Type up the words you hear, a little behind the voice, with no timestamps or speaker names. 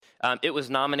It was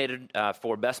nominated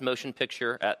for Best Motion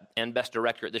Picture and Best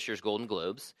Director at this year's Golden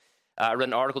Globes. I read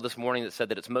an article this morning that said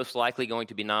that it's most likely going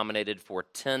to be nominated for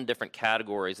 10 different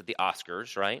categories at the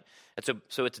Oscars, right? And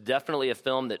so it's definitely a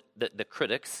film that the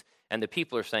critics and the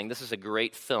people are saying this is a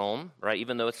great film, right,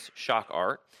 even though it's shock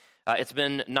art. It's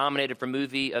been nominated for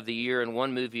Movie of the Year and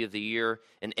won Movie of the Year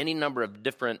in any number of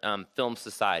different film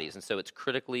societies. And so it's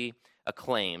critically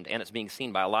acclaimed, and it's being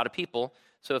seen by a lot of people.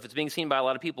 So if it's being seen by a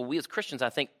lot of people, we as Christians,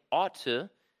 I think, ought to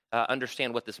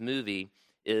understand what this movie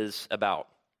is about.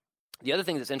 The other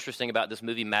thing that's interesting about this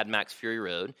movie, Mad Max Fury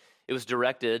Road, it was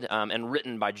directed and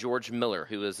written by George Miller,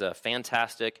 who is a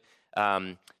fantastic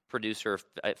producer,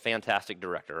 a fantastic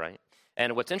director, right?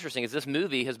 And what's interesting is this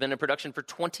movie has been in production for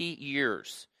 20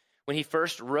 years. When he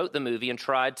first wrote the movie and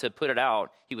tried to put it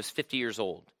out, he was 50 years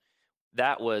old.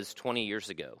 That was 20 years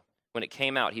ago. When it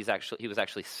came out, he was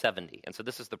actually 70. And so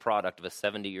this is the product of a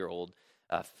 70-year-old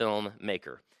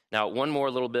filmmaker. Now, one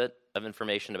more little bit of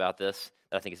information about this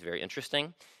that I think is very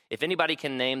interesting. If anybody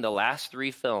can name the last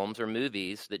 3 films or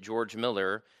movies that George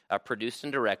Miller produced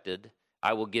and directed,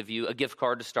 I will give you a gift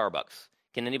card to Starbucks.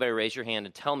 Can anybody raise your hand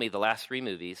and tell me the last 3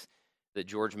 movies that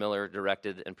George Miller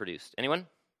directed and produced? Anyone?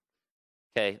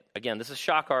 Okay, again, this is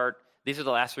shock art. These are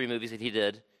the last 3 movies that he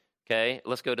did. Okay,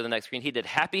 let's go to the next screen. He did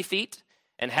Happy Feet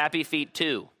and Happy Feet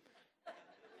 2.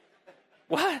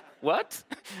 What?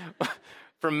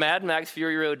 From Mad Max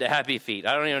Fury Road to Happy Feet.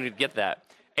 I don't even get that.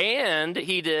 And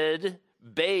he did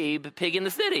Babe, Pig in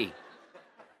the City.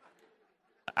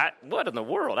 What in the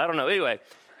world? I don't know. Anyway,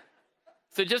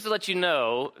 so just to let you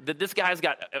know that this guy's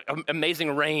got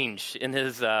amazing range in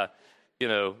his, in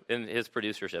his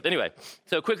producership. Anyway,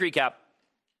 so quick recap.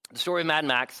 The story of Mad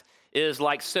Max is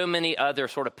like so many other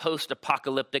sort of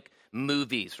post-apocalyptic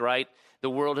movies, right? The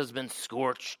world has been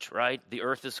scorched, right? The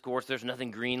earth is scorched. There's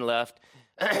nothing green left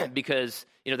because,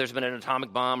 there's been an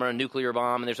atomic bomb or a nuclear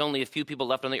bomb, and there's only a few people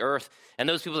left on the earth. And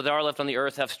those people that are left on the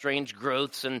earth have strange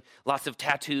growths and lots of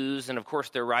tattoos. And, of course,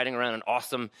 they're riding around in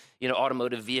awesome,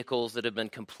 automotive vehicles that have been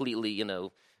completely,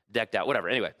 decked out, whatever.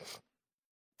 Anyway.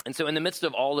 And so in the midst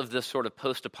of all of this sort of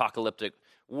post-apocalyptic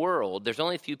world, there's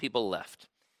only a few people left.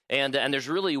 And there's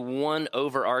really one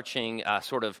overarching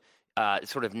sort of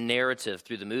narrative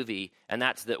through the movie, and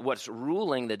that's that what's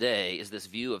ruling the day is this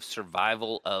view of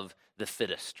survival of the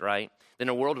fittest, right? In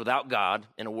a world without God,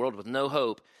 in a world with no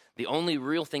hope, the only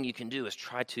real thing you can do is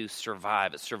try to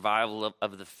survive. It's survival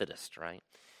of the fittest, right?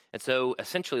 And so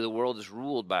essentially the world is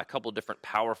ruled by a couple different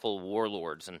powerful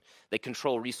warlords, and they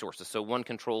control resources. So one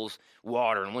controls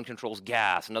water, and one controls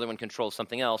gas, another one controls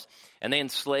something else, and they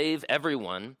enslave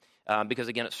everyone. Because,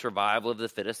 again, it's survival of the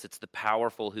fittest. It's the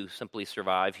powerful who simply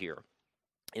survive here.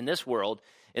 In this world,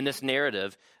 in this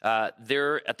narrative,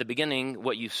 there at the beginning,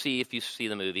 what you see, if you see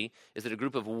the movie, is that a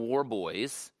group of war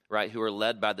boys, right, who are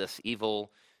led by this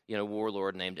evil,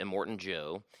 warlord named Immortan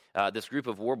Joe, this group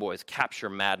of war boys capture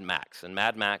Mad Max. And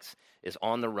Mad Max is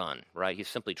on the run, right? He's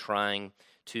simply trying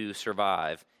to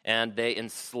survive. And they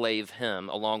enslave him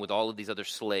along with all of these other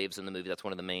slaves in the movie. That's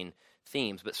one of the main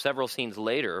themes. But several scenes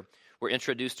later, we're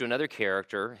introduced to another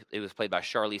character. It was played by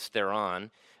Charlize Theron,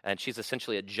 and she's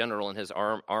essentially a general in his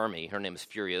army. Her name is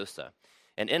Furiosa.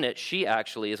 And in it, she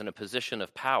actually is in a position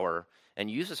of power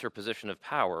and uses her position of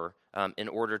power in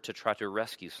order to try to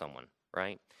rescue someone,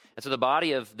 right? And so the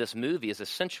body of this movie is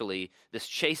essentially this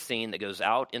chase scene that goes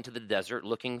out into the desert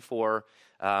looking for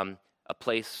a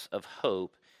place of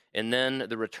hope, and then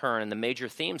the return. And the major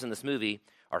themes in this movie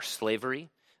are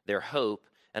slavery, their hope,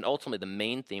 and ultimately, the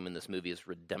main theme in this movie is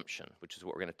redemption, which is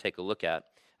what we're going to take a look at.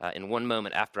 In one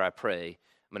moment after I pray,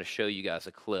 I'm going to show you guys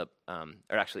a clip,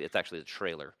 it's actually a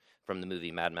trailer from the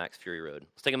movie Mad Max Fury Road.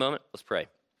 Let's take a moment. Let's pray.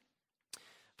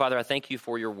 Father, I thank you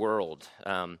for your world.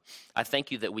 I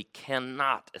thank you that we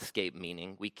cannot escape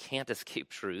meaning. We can't escape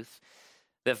truth.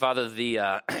 That, Father,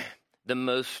 the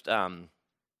most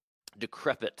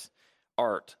decrepit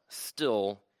art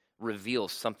still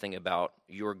reveals something about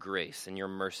your grace and your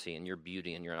mercy and your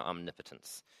beauty and your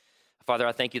omnipotence. Father,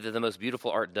 I thank you that the most beautiful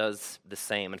art does the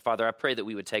same. And Father, I pray that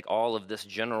we would take all of this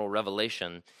general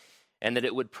revelation and that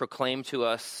it would proclaim to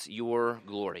us your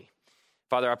glory.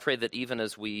 Father, I pray that even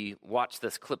as we watch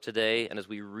this clip today and as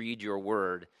we read your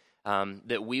word,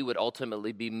 that we would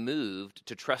ultimately be moved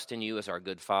to trust in you as our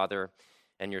good Father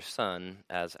and your Son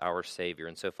as our Savior.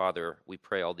 And so, Father, we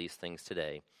pray all these things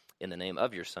today in the name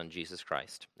of your Son, Jesus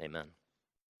Christ. Amen.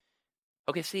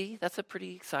 Okay, see, that's a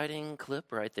pretty exciting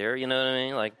clip right there. You know what I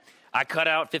mean? Like, I cut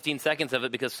out 15 seconds of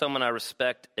it because someone I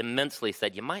respect immensely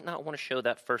said, you might not want to show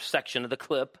that first section of the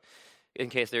clip in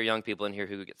case there are young people in here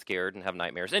who get scared and have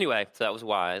nightmares. Anyway, so that was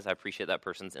wise. I appreciate that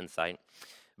person's insight.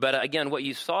 But again, what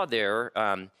you saw there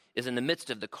is in the midst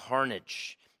of the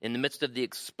carnage, in the midst of the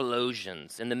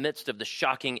explosions, in the midst of the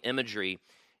shocking imagery,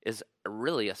 is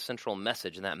really a central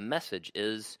message, and that message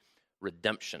is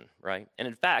redemption, right? And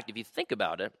in fact, if you think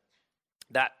about it,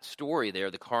 that story there,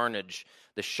 the carnage,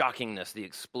 the shockingness, the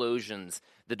explosions,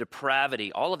 the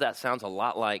depravity, all of that sounds a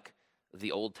lot like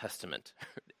the Old Testament.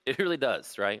 It really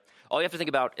does, right? All you have to think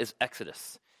about is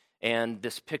Exodus and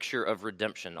this picture of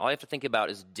redemption. All you have to think about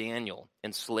is Daniel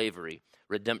and slavery,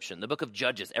 redemption. The book of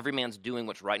Judges, every man's doing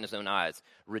what's right in his own eyes,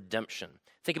 redemption.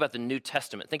 Think about the New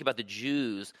Testament. Think about the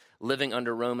Jews living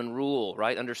under Roman rule,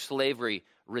 right? Under slavery,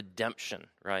 redemption,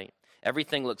 right?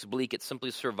 Everything looks bleak. It's simply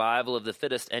survival of the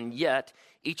fittest. And yet,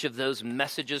 each of those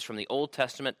messages from the Old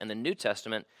Testament and the New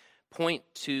Testament point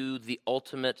to the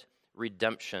ultimate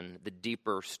redemption, the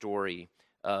deeper story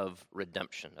of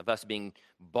redemption, of us being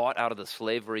bought out of the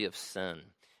slavery of sin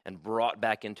and brought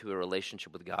back into a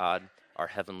relationship with God, our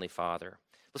Heavenly Father.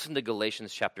 Listen to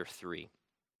Galatians chapter 3.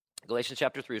 Galatians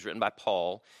chapter 3 is written by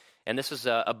Paul, and this is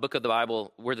a book of the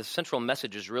Bible where the central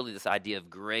message is really this idea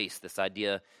of grace, this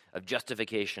idea of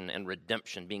justification and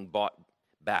redemption, being bought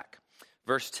back.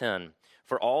 Verse 10,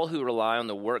 "For all who rely on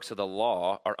the works of the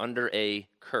law are under a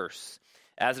curse.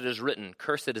 As it is written,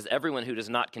 cursed is everyone who does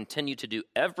not continue to do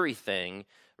everything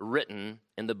written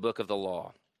in the book of the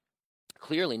law.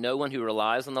 Clearly, no one who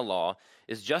relies on the law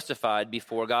is justified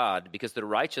before God, because the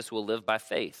righteous will live by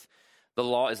faith. The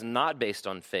law is not based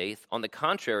on faith. On the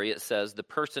contrary, it says the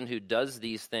person who does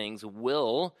these things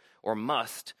will or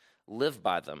must live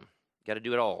by them." Got to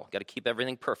do it all. Got to keep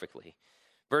everything perfectly.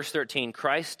 Verse 13,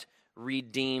 "Christ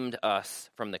redeemed us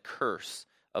from the curse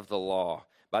of the law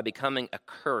by becoming a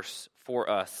curse for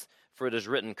us. For it is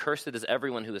written, cursed is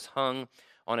everyone who is hung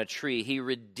on a tree. He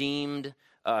redeemed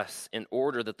us in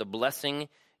order that the blessing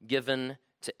given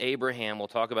to Abraham," we'll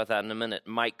talk about that in a minute,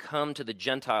 "might come to the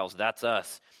Gentiles," that's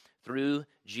us, "through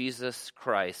Jesus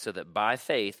Christ, so that by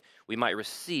faith we might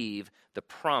receive the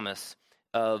promise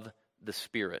of the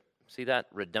Spirit." See that?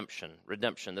 Redemption.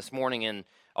 This morning in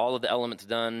all of the elements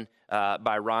done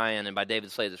by Ryan and by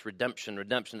David Slade, this redemption.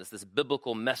 It's this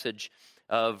biblical message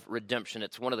of redemption.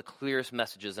 It's one of the clearest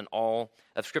messages in all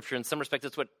of Scripture. In some respects,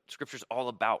 it's what Scripture's all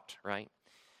about, right?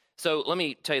 So let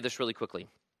me tell you this really quickly.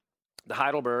 The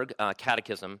Heidelberg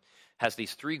Catechism has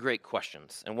these three great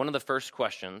questions. And one of the first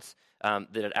questions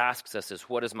that it asks us is,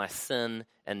 what is my sin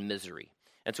and misery?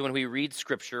 And so when we read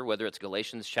Scripture, whether it's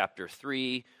Galatians chapter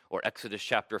 3 or Exodus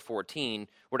chapter 14,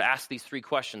 we're to ask these three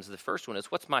questions. The first one is,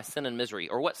 what's my sin and misery?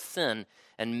 Or what sin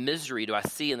and misery do I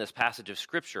see in this passage of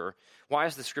Scripture? Why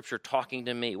is the Scripture talking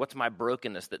to me? What's my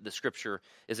brokenness that the Scripture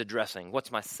is addressing?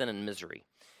 What's my sin and misery?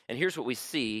 And here's what we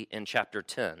see in chapter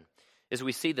 10, is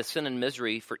we see the sin and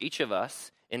misery for each of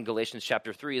us in Galatians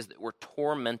chapter 3 is that we're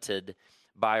tormented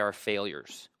by our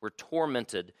failures. We're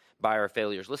tormented by our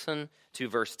failures. Listen to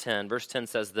verse 10. Verse 10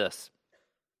 says this,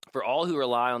 "For all who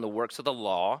rely on the works of the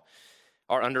law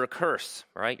are under a curse,"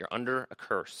 right? You're under a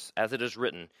curse. "As it is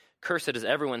written, cursed is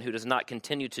everyone who does not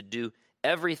continue to do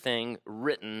everything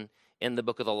written in the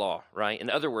book of the law," right?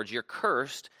 In other words, you're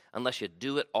cursed unless you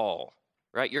do it all,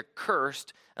 right? You're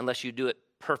cursed unless you do it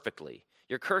perfectly.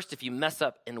 You're cursed if you mess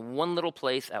up in one little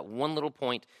place at one little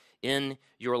point in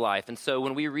your life. And so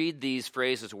when we read these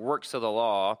phrases, works of the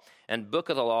law and book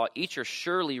of the law, each are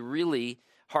surely really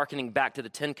hearkening back to the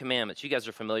Ten Commandments. You guys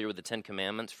are familiar with the Ten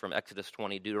Commandments from Exodus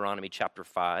 20, Deuteronomy chapter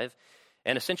 5.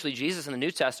 And essentially, Jesus in the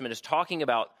New Testament is talking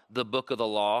about the book of the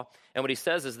law. And what he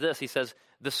says is this. He says,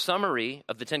 the summary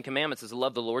of the Ten Commandments is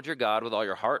love the Lord your God with all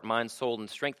your heart, mind, soul, and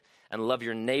strength, and love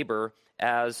your neighbor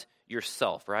as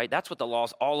yourself, right? That's what the law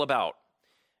is all about.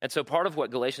 And so part of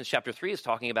what Galatians chapter 3 is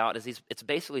talking about is it's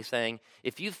basically saying,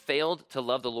 if you've failed to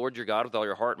love the Lord your God with all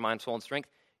your heart, mind, soul, and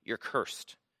strength, you're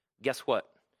cursed. Guess what?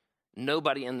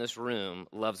 Nobody in this room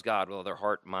loves God with all their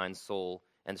heart, mind, soul,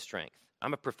 and strength.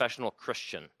 I'm a professional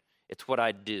Christian. It's what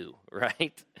I do,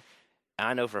 right?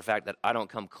 I know for a fact that I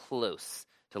don't come close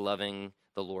to loving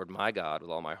the Lord my God with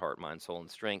all my heart, mind, soul,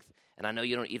 and strength. And I know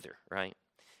you don't either, right?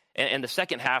 And the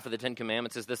second half of the Ten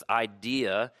Commandments is this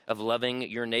idea of loving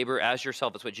your neighbor as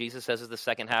yourself. It's what Jesus says is the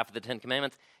second half of the Ten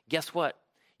Commandments. Guess what?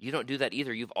 You don't do that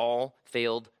either. You've all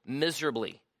failed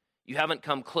miserably. You haven't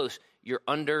come close. You're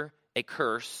under a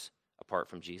curse apart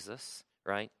from Jesus,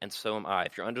 right? And so am I.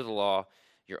 If you're under the law,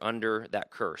 you're under that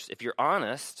curse. If you're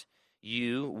honest,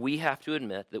 we have to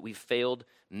admit that we failed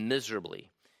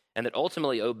miserably and that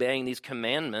ultimately obeying these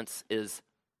commandments is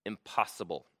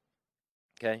impossible,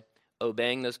 okay?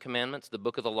 obeying those commandments, the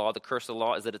book of the law, the curse of the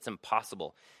law, is that it's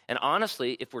impossible. And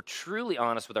honestly, if we're truly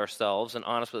honest with ourselves and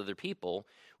honest with other people,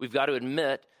 we've got to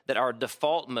admit that our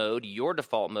default mode, your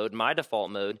default mode, my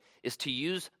default mode, is to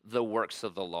use the works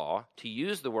of the law,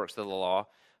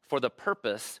 for the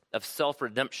purpose of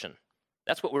self-redemption.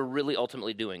 That's what we're really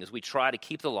ultimately doing, is we try to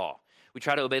keep the law. We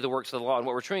try to obey the works of the law. And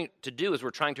what we're trying to do is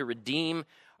we're trying to redeem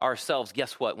ourselves.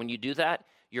 Guess what? When you do that,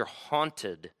 you're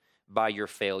haunted by your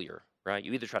failure, right?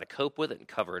 You either try to cope with it and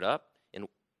cover it up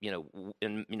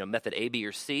in method A, B,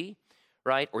 or C,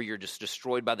 right? Or you're just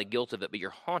destroyed by the guilt of it, but you're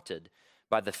haunted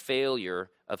by the failure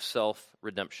of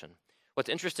self-redemption. What's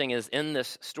interesting is in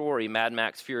this story, Mad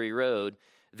Max Fury Road,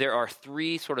 there are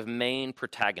three sort of main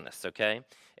protagonists, okay?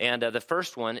 And the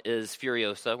first one is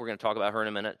Furiosa. We're going to talk about her in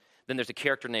a minute. Then there's a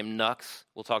character named Nux.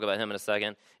 We'll talk about him in a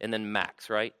second. And then Max,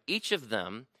 right? Each of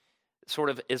them sort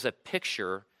of is a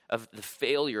picture of the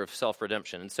failure of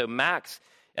self-redemption. And so Max,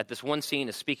 at this one scene,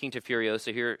 is speaking to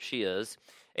Furiosa. Here she is.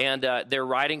 And they're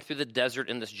riding through the desert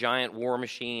in this giant war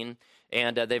machine.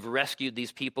 And they've rescued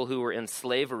these people who were in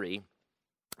slavery.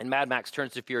 And Mad Max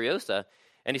turns to Furiosa,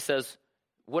 and he says,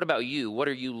 "What about you? What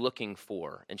are you looking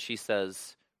for?" And she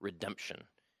says, "Redemption."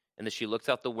 And then she looks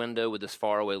out the window with this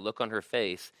faraway look on her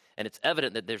face, and it's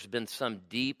evident that there's been some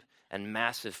deep and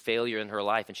massive failure in her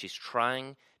life, and she's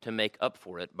trying to make up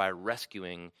for it by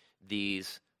rescuing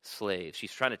these slaves.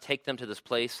 She's trying to take them to this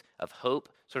place of hope,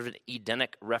 sort of an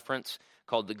Edenic reference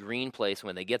called the green place. And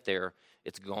when they get there,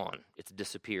 it's gone. It's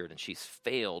disappeared, and she's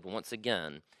failed once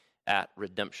again at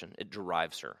redemption. It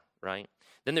drives her, right?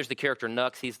 Then there's the character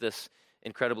Nux. He's this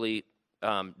incredibly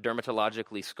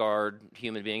dermatologically scarred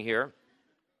human being here.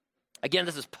 Again,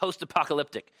 this is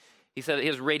post-apocalyptic. He said he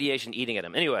has radiation eating at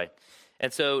him. Anyway,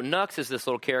 and so Nux is this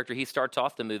little character. He starts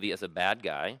off the movie as a bad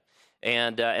guy.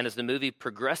 And as the movie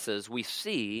progresses, we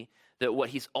see that what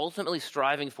he's ultimately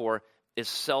striving for is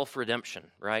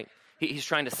self-redemption, right? He's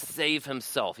trying to save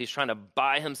himself. He's trying to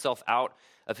buy himself out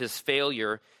of his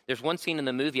failure. There's one scene in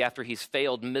the movie after he's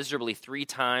failed miserably 3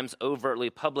 times, overtly,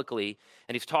 publicly,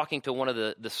 and he's talking to one of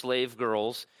the slave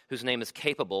girls whose name is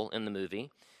Capable in the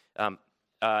movie.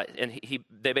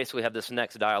 They basically have this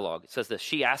next dialogue. It says this.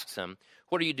 She asks him,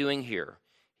 "What are you doing here?"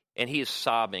 And he is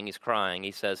sobbing. He's crying.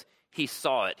 He says, "He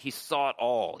saw it. He saw it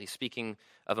all." He's speaking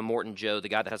of Immortan Joe, the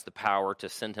guy that has the power to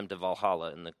send him to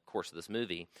Valhalla in the course of this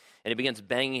movie. And he begins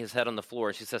banging his head on the floor.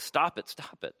 And she says, "Stop it,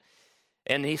 stop it."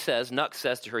 And he says, Nux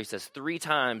says to her, he says, "3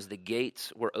 times the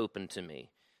gates were open to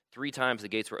me. 3 times the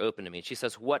gates were open to me." And she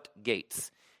says, "What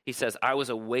gates?" He says, "I was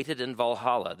awaited in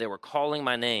Valhalla. They were calling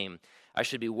my name. I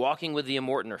should be walking with the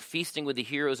Immortan or feasting with the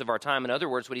heroes of our time." In other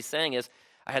words, what he's saying is,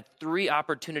 I had 3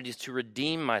 opportunities to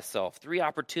redeem myself, 3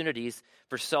 opportunities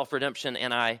for self-redemption,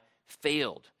 and I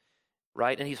failed,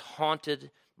 right? And he's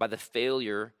haunted by the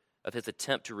failure of his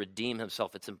attempt to redeem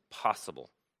himself. It's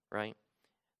impossible, right?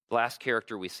 The last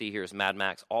character we see here is Mad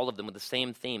Max, all of them with the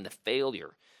same theme, the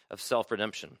failure of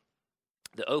self-redemption.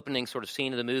 The opening sort of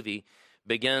scene of the movie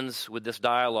begins with this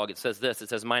dialogue. It says this. It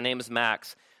says, "My name is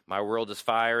Max. My world is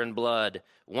fire and blood.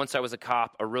 Once I was a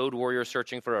cop, a road warrior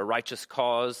searching for a righteous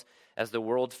cause. As the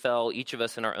world fell, each of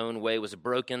us in our own way was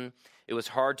broken. It was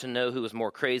hard to know who was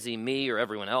more crazy, me or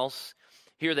everyone else.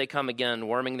 Here they come again,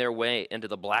 worming their way into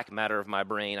the black matter of my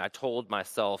brain. I told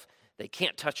myself, they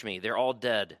can't touch me. They're all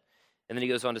dead." And then he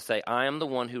goes on to say, "I am the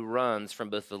one who runs from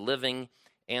both the living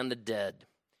and the dead,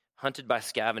 hunted by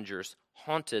scavengers,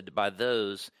 haunted by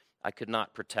those I could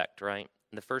not protect," right?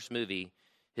 In the first movie,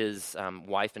 his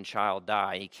wife and child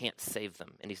die. He can't save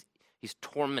them. And he's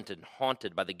tormented and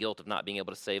haunted by the guilt of not being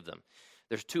able to save them.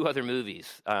 There's 2 other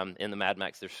movies in the Mad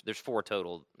Max. There's 4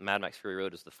 total. Mad Max Fury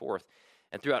Road is the 4th.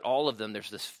 And throughout all of them, there's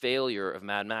this failure of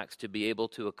Mad Max to be able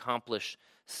to accomplish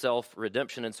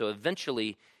self-redemption. And so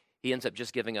eventually, he ends up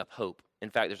just giving up hope. In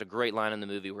fact, there's a great line in the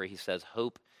movie where he says,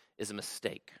 hope is a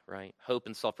mistake, right? Hope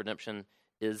and self-redemption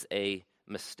is a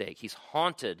mistake. He's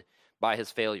haunted by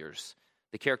his failures.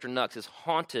 The character Nux is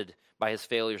haunted by his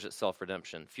failures at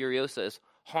self-redemption. Furiosa is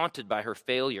haunted by her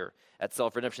failure at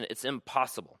self-redemption. It's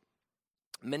impossible.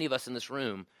 Many of us in this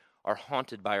room are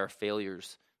haunted by our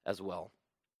failures as well.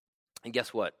 And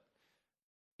guess what?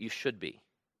 You should be,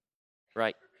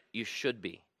 right? You should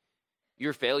be.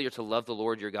 Your failure to love the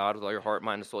Lord your God with all your heart,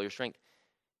 mind, and soul, your strength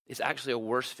is actually a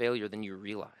worse failure than you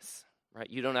realize, right?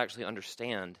 You don't actually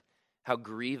understand how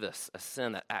grievous a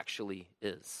sin that actually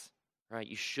is, right?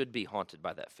 You should be haunted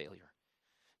by that failure.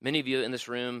 Many of you in this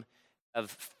room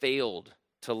have failed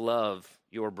to love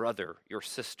your brother, your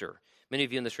sister. Many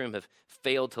of you in this room have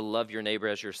failed to love your neighbor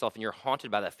as yourself, and you're haunted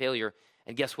by that failure.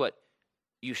 And guess what?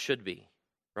 You should be,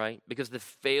 right? Because the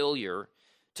failure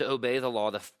to obey the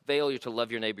law, the failure to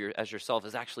love your neighbor as yourself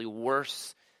is actually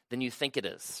worse than you think it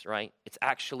is, right? It's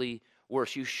actually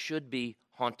worse. You should be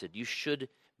haunted. You should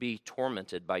be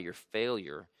tormented by your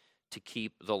failure to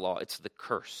keep the law. It's the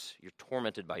curse. You're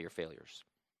tormented by your failures,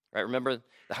 right? Remember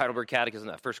the Heidelberg Catechism,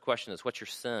 that first question is, what's your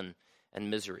sin and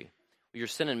misery? Well, your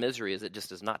sin and misery is it just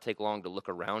does not take long to look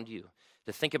around you,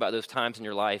 to think about those times in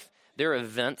your life. There are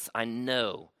events, I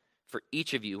know, for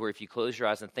each of you where if you close your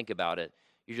eyes and think about it,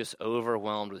 you're just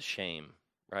overwhelmed with shame,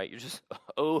 right? You're just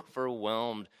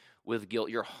overwhelmed with guilt.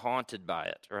 You're haunted by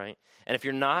it, right? And if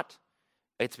you're not,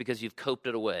 it's because you've coped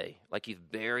it away, like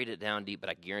you've buried it down deep, but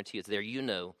I guarantee it's there. You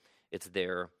know it's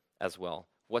there as well.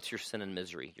 What's your sin and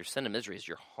misery? Your sin and misery is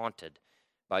you're haunted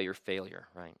by your failure,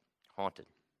 right? Haunted.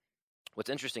 What's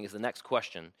interesting is the next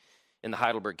question in the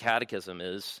Heidelberg Catechism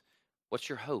is, what's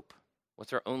your hope?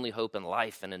 What's our only hope in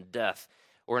life and in death?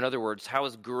 Or in other words, how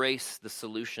is grace the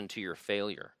solution to your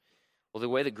failure? Well, the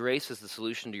way that grace is the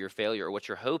solution to your failure, or what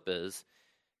your hope is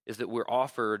that we're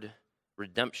offered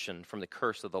redemption from the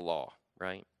curse of the law,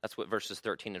 right? That's what verses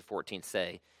 13 and 14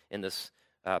 say in this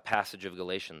passage of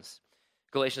Galatians.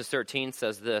 Galatians 13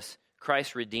 says this,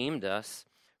 Christ redeemed us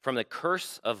from the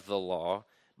curse of the law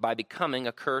by becoming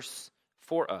a curse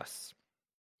for us.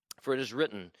 For it is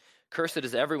written, cursed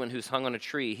is everyone who's hung on a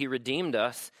tree. He redeemed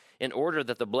us in order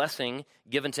that the blessing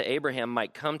given to Abraham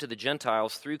might come to the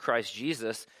Gentiles through Christ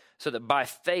Jesus, so that by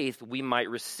faith we might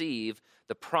receive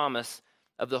the promise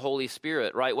of the Holy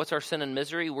Spirit, right? What's our sin and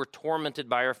misery? We're tormented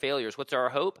by our failures. What's our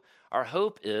hope? Our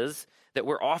hope is that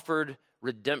we're offered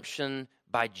redemption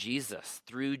by Jesus,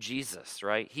 through Jesus,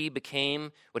 right? He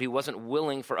became what he wasn't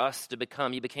willing for us to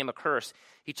become. He became a curse.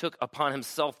 He took upon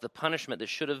himself the punishment that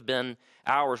should have been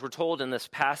ours. We're told in this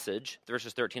passage,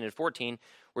 verses 13 and 14,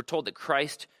 we're told that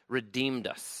Christ redeemed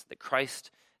us, that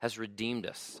Christ has redeemed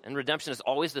us. And redemption is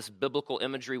always this biblical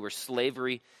imagery where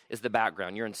slavery is the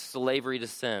background. You're in slavery to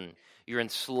sin. You're in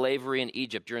slavery in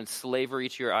Egypt. You're in slavery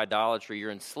to your idolatry. You're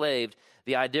enslaved.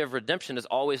 The idea of redemption is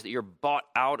always that you're bought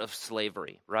out of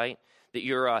slavery, right? That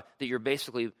you're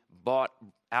basically bought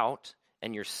out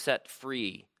and you're set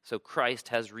free. So Christ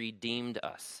has redeemed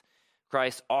us.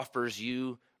 Christ offers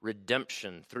you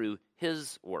redemption through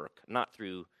his work, not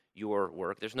through your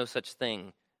work. There's no such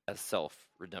thing as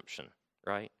self-redemption,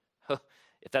 right?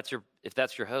 If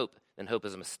that's your hope, then hope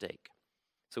is a mistake.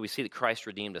 So we see that Christ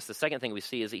redeemed us. The second thing we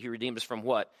see is that he redeemed us from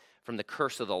what? From the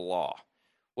curse of the law.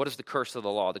 What is the curse of the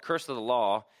law? The curse of the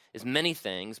law is many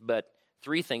things, but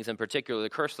three things in particular. The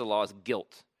curse of the law is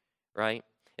guilt, right?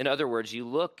 In other words, you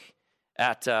look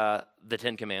at the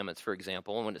Ten Commandments, for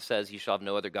example, and when it says, you shall have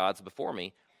no other gods before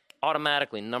me,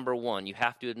 automatically, number one, you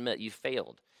have to admit you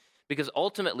failed. Because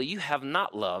ultimately, you have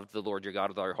not loved the Lord your God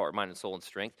with all your heart, mind, and soul, and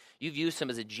strength. You've used him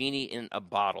as a genie in a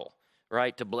bottle,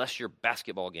 right? To bless your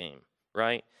basketball game,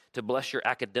 right? To bless your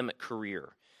academic career,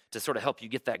 to sort of help you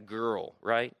get that girl,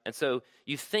 right? And so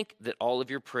you think that all of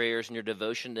your prayers and your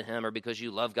devotion to him are because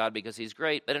you love God because he's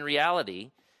great. But in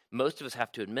reality, most of us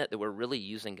have to admit that we're really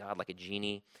using God like a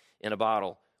genie in a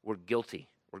bottle. We're guilty.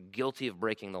 We're guilty of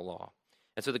breaking the law.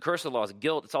 And so the curse of the law is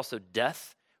guilt. It's also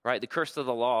death, right? The curse of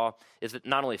the law is that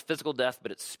not only physical death,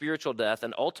 but it's spiritual death.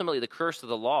 And ultimately, the curse of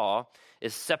the law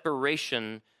is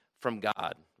separation from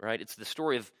God, right? It's the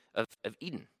story of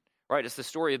Eden, right? It's the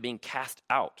story of being cast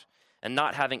out and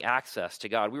not having access to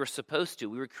God. We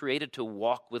were created to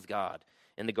walk with God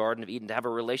in the Garden of Eden, to have a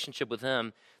relationship with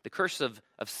him. The curse of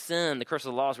sin, the curse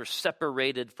of the laws, we're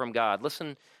separated from God.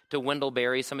 Listen to Wendell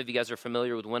Berry. Some of you guys are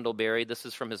familiar with Wendell Berry. This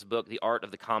is from his book, The Art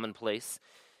of the Commonplace.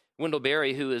 Wendell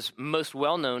Berry, who is most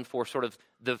well known for sort of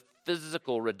the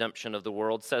physical redemption of the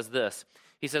world, says this.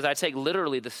 He says, I take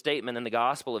literally the statement in the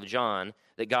Gospel of John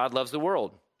that God loves the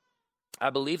world. I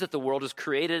believe that the world is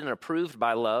created and approved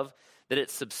by love, that it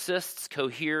subsists,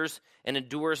 coheres, and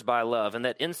endures by love, and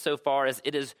that insofar as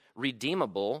it is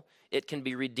redeemable, it can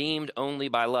be redeemed only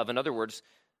by love. In other words,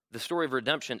 the story of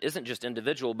redemption isn't just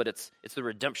individual, but it's the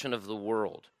redemption of the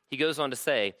world. He goes on to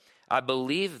say, I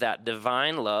believe that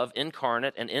divine love,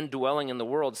 incarnate and indwelling in the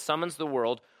world, summons the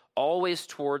world always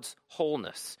towards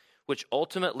wholeness, which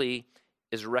ultimately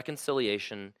is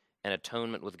reconciliation and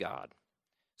atonement with God.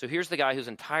 So here's the guy whose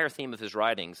entire theme of his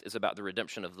writings is about the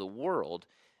redemption of the world.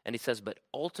 And he says, but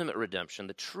ultimate redemption,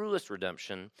 the truest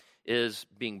redemption, is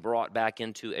being brought back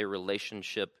into a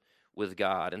relationship with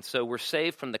God. And so we're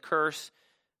saved from the curse,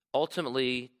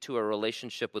 ultimately to a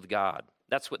relationship with God.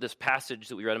 That's what this passage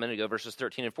that we read a minute ago, verses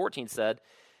 13 and 14 said.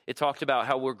 It talked about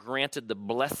how we're granted the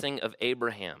blessing of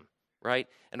Abraham, right?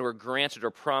 And we're granted or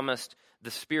promised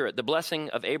the Spirit. The blessing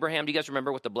of Abraham, do you guys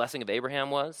remember what the blessing of Abraham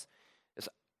was? It's,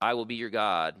 I will be your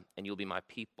God and you'll be my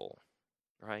people,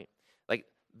 right? Like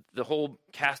the whole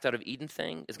cast out of Eden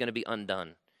thing is going to be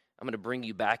undone. I'm going to bring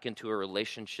you back into a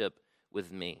relationship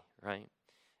with me, right?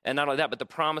 And not only that, but the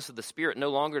promise of the Spirit, no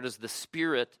longer does the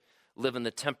Spirit live in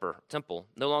the temple.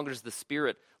 No longer does the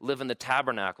Spirit live in the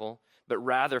tabernacle, but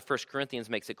rather 1 Corinthians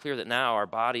makes it clear that now our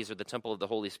bodies are the temple of the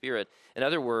Holy Spirit. In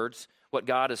other words, what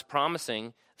God is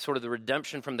promising, sort of the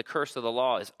redemption from the curse of the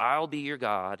law, is I'll be your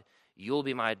God, you'll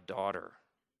be my daughter,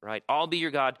 right? I'll be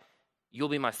your God, you'll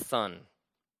be my son.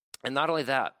 And not only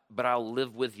that, but I'll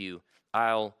live with you.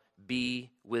 I'll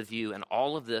be with you. And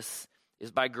all of this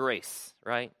is by grace,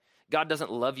 right? God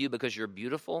doesn't love you because you're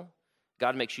beautiful.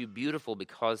 God makes you beautiful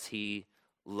because he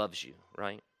loves you,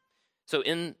 right? So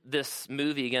in this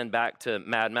movie, again, back to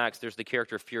Mad Max, there's the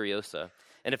character Furiosa.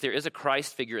 And if there is a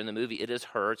Christ figure in the movie, it is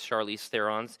her. It's Charlize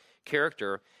Theron's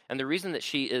character. And the reason that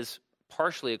she is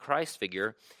partially a Christ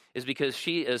figure is because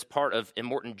she is part of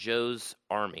Immortan Joe's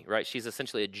army, right? She's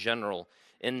essentially a general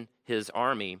in his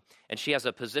army, and she has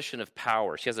a position of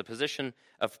power. She has a position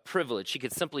of privilege. She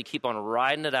could simply keep on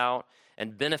riding it out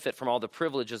and benefit from all the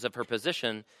privileges of her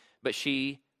position, but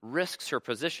she risks her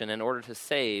position in order to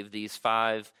save these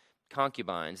 5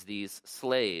 concubines, these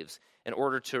slaves, in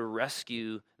order to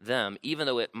rescue them, even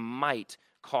though it might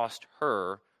cost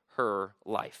her her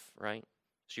life, right?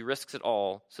 She risks it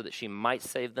all so that she might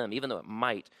save them, even though it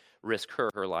might risk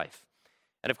her her life.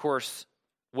 And of course,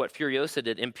 what Furiosa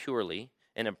did impurely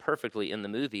and imperfectly in the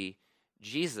movie,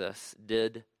 Jesus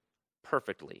did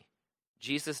perfectly.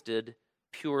 Jesus did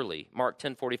purely. Mark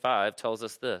 10:45 tells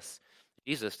us this.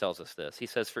 Jesus tells us this. He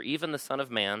says, "For even the Son of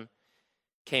Man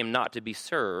came not to be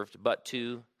served, but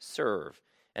to serve,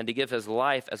 and to give his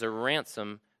life as a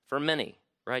ransom for many."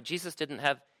 Right? Jesus didn't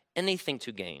have anything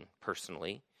to gain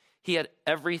personally. He had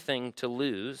everything to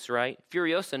lose, right?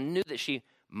 Furiosa knew that she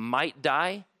might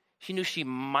die. She knew she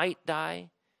might die.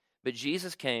 But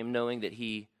Jesus came knowing that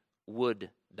he would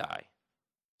die.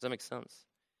 Does that make sense?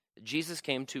 Jesus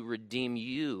came to redeem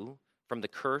you from the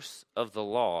curse of the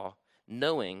law,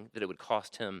 knowing that it would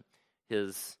cost him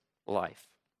his life.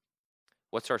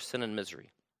 What's our sin and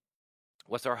misery?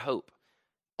 What's our hope?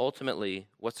 Ultimately,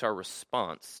 what's our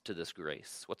response to this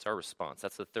grace? What's our response?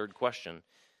 That's the third question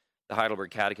the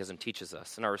Heidelberg Catechism teaches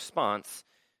us. And our response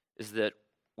is that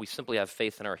we simply have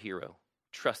faith in our hero,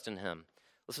 trust in him.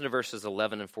 Listen to verses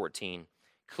 11 and 14.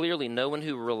 "Clearly, no one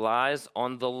who relies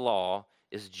on the law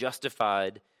is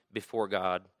justified before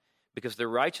God, because the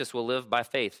righteous will live by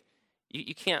faith."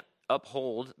 You can't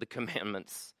uphold the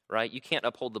commandments, right? You can't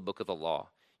uphold the book of the law.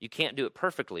 You can't do it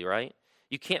perfectly, right?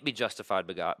 You can't be justified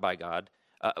by God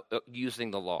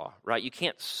using the law, right? You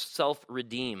can't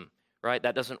self-redeem, right?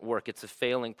 That doesn't work. It's a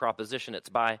failing proposition. It's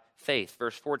by faith.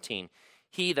 Verse 14,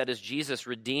 "He, that is Jesus,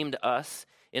 redeemed us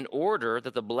in order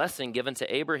that the blessing given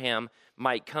to Abraham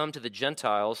might come to the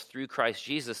Gentiles through Christ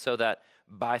Jesus, so that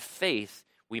by faith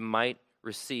we might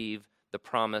receive the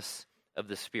promise of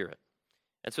the Spirit."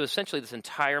 And so essentially this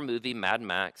entire movie, Mad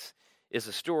Max, is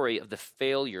a story of the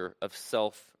failure of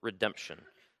self-redemption.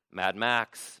 Mad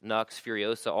Max, Nux,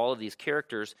 Furiosa, all of these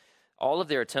characters, all of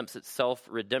their attempts at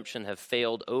self-redemption have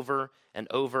failed over and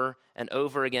over and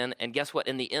over again. And guess what?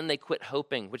 In the end, they quit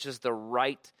hoping, which is the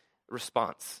right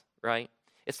response, right?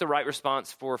 It's the right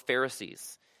response for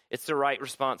Pharisees. It's the right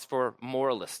response for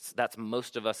moralists. That's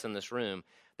most of us in this room.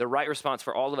 The right response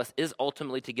for all of us is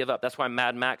ultimately to give up. That's why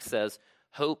Mad Max says,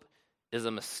 hope is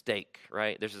a mistake,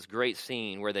 right? There's this great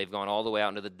scene where they've gone all the way out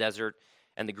into the desert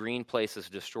and the green place is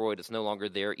destroyed. It's no longer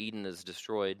there. Eden is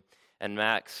destroyed. And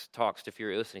Max talks to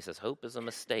Furiosa and he says, hope is a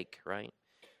mistake, right?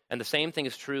 And the same thing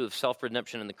is true of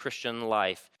self-redemption in the Christian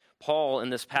life. Paul in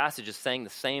this passage is saying the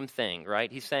same thing,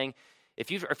 right? He's saying, if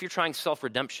you're trying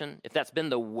self-redemption, if that's been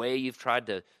the way you've tried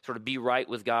to sort of be right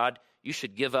with God, you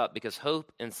should give up, because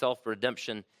hope and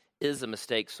self-redemption is a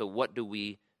mistake. So what do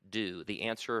we do? The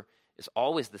answer is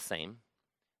always the same.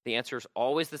 The answer is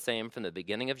always the same from the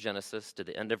beginning of Genesis to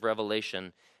the end of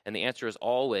Revelation, and the answer is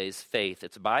always faith.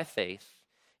 It's by faith.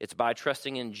 It's by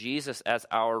trusting in Jesus as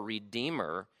our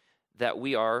Redeemer that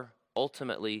we are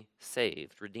ultimately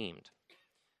saved, redeemed.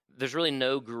 There's really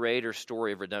no greater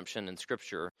story of redemption in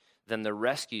Scripture than the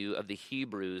rescue of the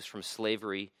Hebrews from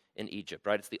slavery in Egypt,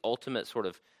 right? It's the ultimate sort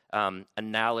of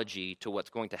analogy to what's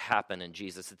going to happen in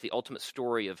Jesus. It's the ultimate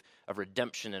story of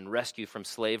redemption and rescue from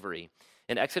slavery.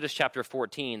 In Exodus chapter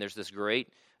 14, there's this great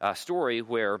story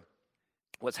where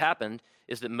what's happened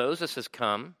is that Moses has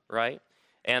come, right?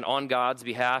 And on God's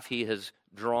behalf, he has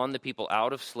drawn the people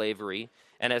out of slavery.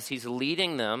 And as he's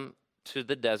leading them to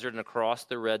the desert and across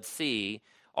the Red Sea,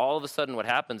 all of a sudden what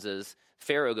happens is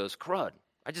Pharaoh goes, crud,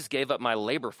 I just gave up my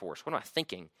labor force. What am I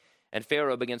thinking? And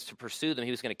Pharaoh begins to pursue them.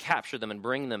 He was going to capture them and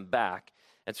bring them back.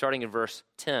 And starting in verse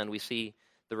 10, we see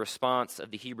the response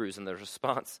of the Hebrews and the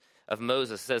response of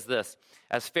Moses. It says this: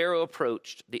 as Pharaoh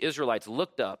approached, the Israelites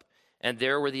looked up, and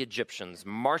there were the Egyptians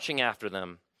marching after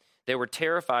them. They were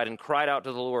terrified and cried out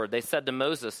to the Lord. They said to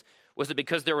Moses, was it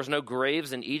because there was no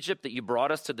graves in Egypt that you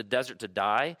brought us to the desert to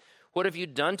die? What have you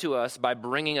done to us by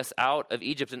bringing us out of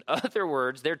Egypt? In other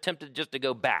words, they're tempted just to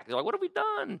go back. They're like, what have we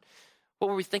done? What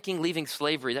were we thinking leaving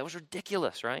slavery? That was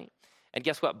ridiculous, right? And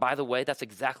guess what? By the way, that's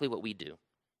exactly what we do,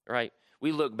 right?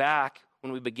 We look back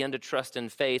when we begin to trust in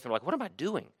faith, and we're like, what am I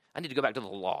doing? I need to go back to the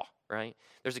law, right?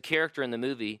 There's a character in the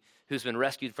movie who's been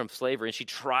rescued from slavery, and she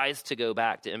tries to go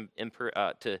back to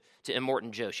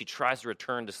Immortan Joe. She tries to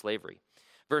return to slavery.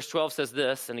 Verse 12 says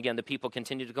this, and again, the people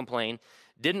continue to complain.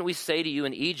 Didn't we say to you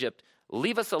in Egypt,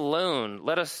 leave us alone,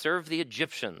 let us serve the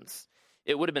Egyptians?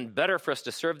 It would have been better for us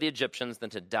to serve the Egyptians than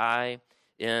to die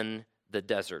in the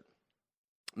desert.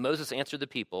 Moses answered the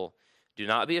people, do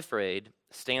not be afraid,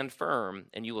 stand firm,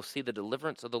 and you will see the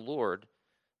deliverance of the Lord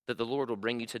that the Lord will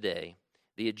bring you today.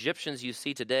 The Egyptians you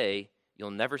see today,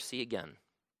 you'll never see again.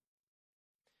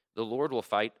 The Lord will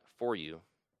fight for you.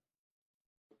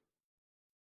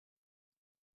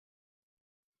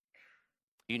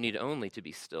 You need only to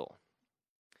be still.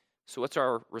 So what's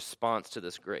our response to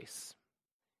this grace?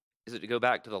 Is it to go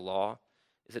back to the law?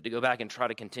 Is it to go back and try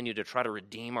to continue to try to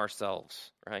redeem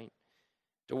ourselves, right?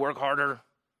 To work harder? I'm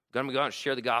going to go out and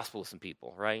share the gospel with some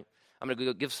people, right? I'm going to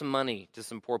go give some money to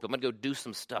some poor people. I'm going to go do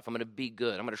some stuff. I'm going to be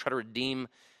good. I'm going to try to redeem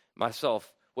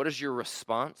myself. What is your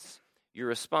response? Your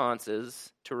response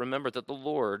is to remember that the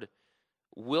Lord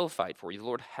will fight for you. The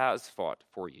Lord has fought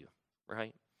for you,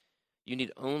 right? You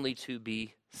need only to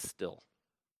be still.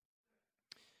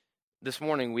 This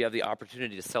morning, we have the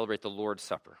opportunity to celebrate the Lord's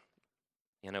Supper.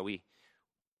 You know,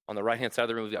 on the right-hand side of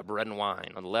the room, we've got bread and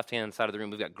wine. On the left-hand side of the room,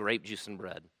 we've got grape juice and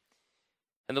bread.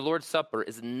 And the Lord's Supper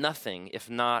is nothing if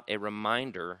not a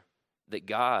reminder that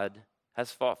God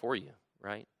has fought for you,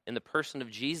 right? In the person of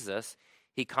Jesus,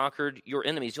 he conquered your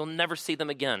enemies. You'll never see them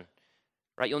again,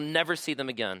 right? You'll never see them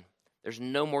again. There's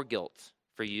no more guilt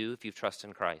for you if you trust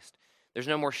in Christ. There's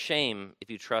no more shame if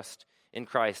you trust in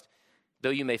Christ. Though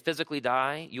you may physically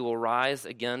die, you will rise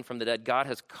again from the dead. God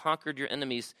has conquered your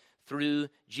enemies through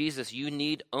Jesus. You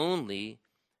need only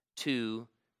to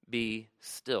be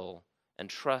still and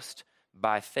trust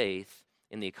by faith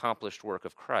in the accomplished work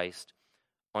of Christ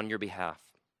on your behalf.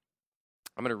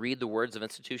 I'm going to read the words of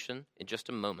institution in just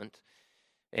a moment,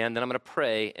 and then I'm going to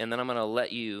pray, and then I'm going to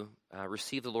let you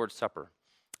receive the Lord's Supper.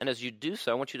 And as you do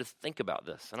so, I want you to think about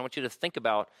this, and I want you to think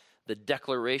about the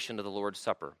declaration of the Lord's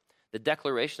Supper. The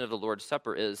declaration of the Lord's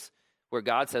Supper is where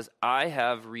God says, I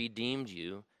have redeemed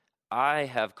you. I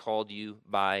have called you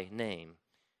by name,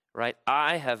 right?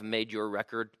 I have made your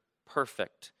record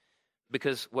perfect.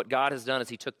 Because what God has done is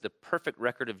he took the perfect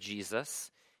record of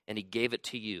Jesus and he gave it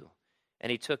to you.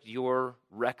 And he took your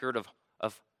record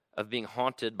of being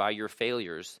haunted by your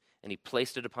failures and he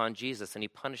placed it upon Jesus, and he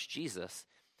punished Jesus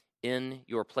in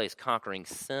your place, conquering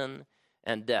sin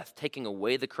and death, taking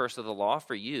away the curse of the law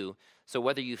for you. So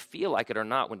whether you feel like it or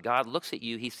not, when God looks at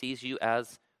you, he sees you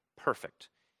as perfect.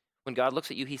 When God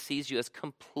looks at you, he sees you as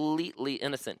completely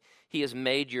innocent. He has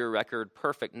made your record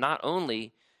perfect, not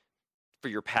only for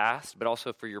your past, but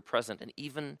also for your present, and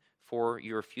even for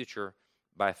your future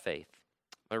by faith.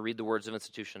 I'm going to read the words of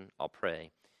institution, I'll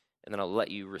pray, and then I'll let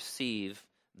you receive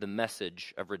the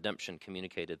message of redemption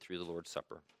communicated through the Lord's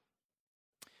Supper.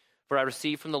 For I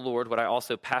received from the Lord what I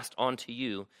also passed on to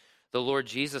you. The Lord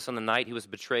Jesus, on the night he was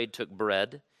betrayed, took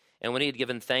bread, and when he had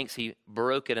given thanks, he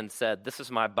broke it and said, this is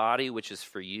my body, which is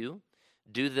for you.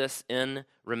 Do this in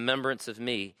remembrance of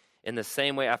me. In the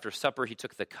same way, after supper, he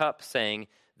took the cup, saying,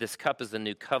 this cup is the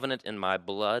new covenant in my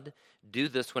blood. Do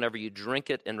this whenever you drink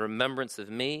it in remembrance of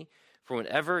me. For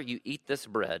whenever you eat this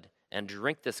bread and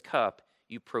drink this cup,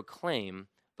 you proclaim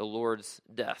the Lord's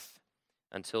death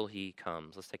until he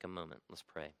comes. Let's take a moment. Let's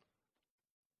pray.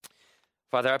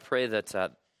 Father, I pray that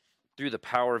through the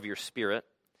power of your Spirit,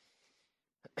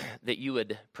 that you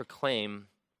would proclaim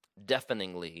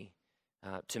deafeningly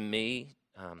to me,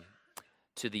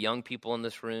 to the young people in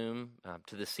this room,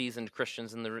 to the seasoned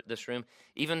Christians in this room,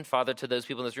 even, Father, to those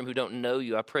people in this room who don't know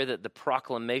you. I pray that the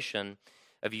proclamation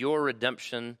of your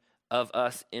redemption of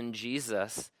us in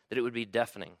Jesus, that it would be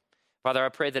deafening. Father, I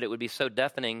pray that it would be so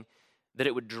deafening that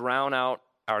it would drown out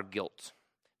our guilt,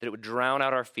 that it would drown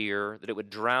out our fear, that it would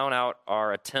drown out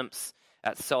our attempts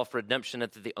at self-redemption,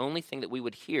 and that the only thing that we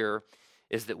would hear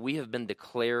is that we have been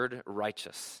declared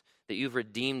righteous, that you've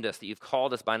redeemed us, that you've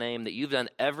called us by name, that you've done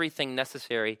everything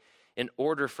necessary in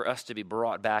order for us to be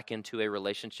brought back into a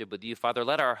relationship with you. Father,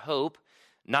 let our hope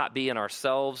not be in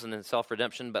ourselves and in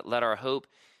self-redemption, but let our hope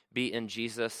be in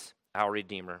Jesus our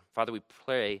Redeemer. Father, we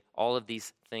pray all of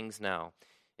these things now.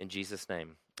 In Jesus'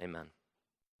 name, amen.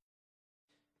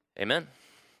 Amen.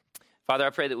 Father, I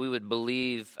pray that we would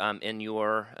believe in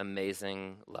your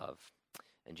amazing love.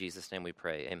 In Jesus' name we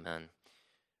pray, amen.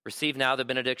 Receive now the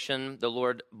benediction. The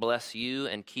Lord bless you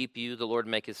and keep you. The Lord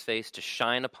make his face to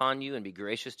shine upon you and be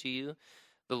gracious to you.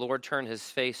 The Lord turn his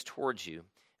face towards you,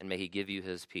 and may he give you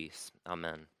his peace.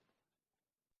 Amen.